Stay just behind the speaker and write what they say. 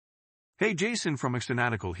Hey, Jason from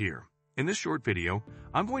xFanatical here. In this short video,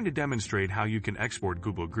 I'm going to demonstrate how you can export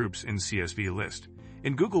Google Groups in CSV list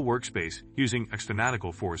in Google Workspace using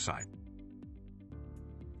xFanatical Foresight.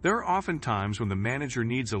 There are often times when the manager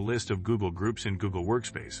needs a list of Google Groups in Google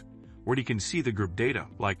Workspace, where he can see the group data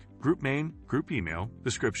like group name, group email,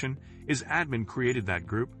 description, is admin created that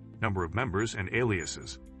group, number of members, and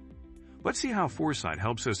aliases. Let's see how Foresight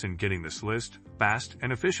helps us in getting this list fast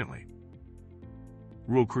and efficiently.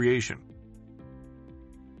 Rule creation.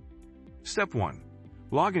 Step 1.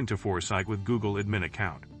 Log into Foresight with Google admin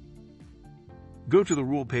account. Go to the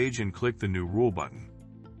rule page and click the New Rule button.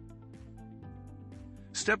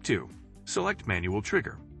 Step 2. Select Manual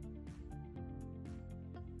Trigger.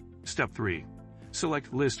 Step 3.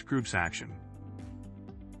 Select List Groups Action.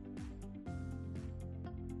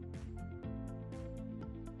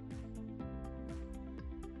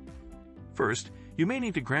 First, you may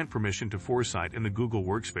need to grant permission to Foresight in the Google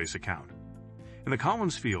Workspace account. In the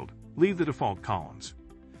Columns field, leave the default columns.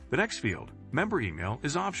 The next field, Member Email,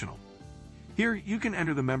 is optional. Here, you can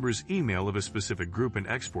enter the member's email of a specific group and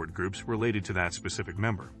export groups related to that specific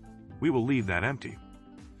member. We will leave that empty.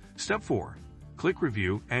 Step 4. Click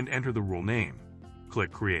Review and enter the rule name.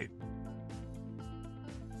 Click Create.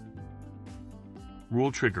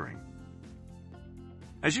 Rule triggering.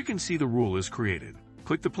 As you can see, the rule is created.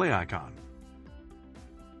 Click the play icon.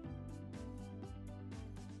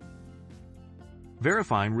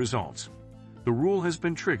 Verifying results. The rule has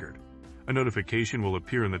been triggered. A notification will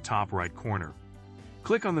appear in the top right corner.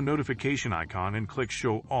 Click on the notification icon and click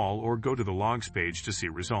Show All or go to the Logs page to see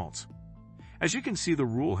results. As you can see, the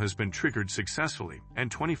rule has been triggered successfully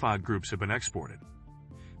and 25 groups have been exported.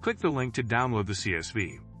 Click the link to download the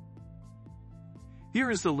CSV.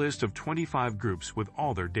 Here is the list of 25 groups with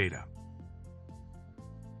all their data.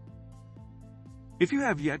 If you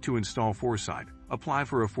have yet to install Foresight, apply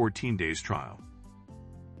for a 14 days trial.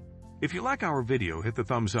 If you like our video, hit the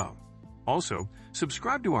thumbs up. Also,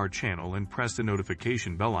 subscribe to our channel and press the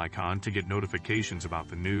notification bell icon to get notifications about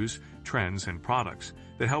the news, trends, and products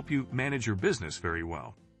that help you manage your business very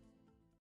well.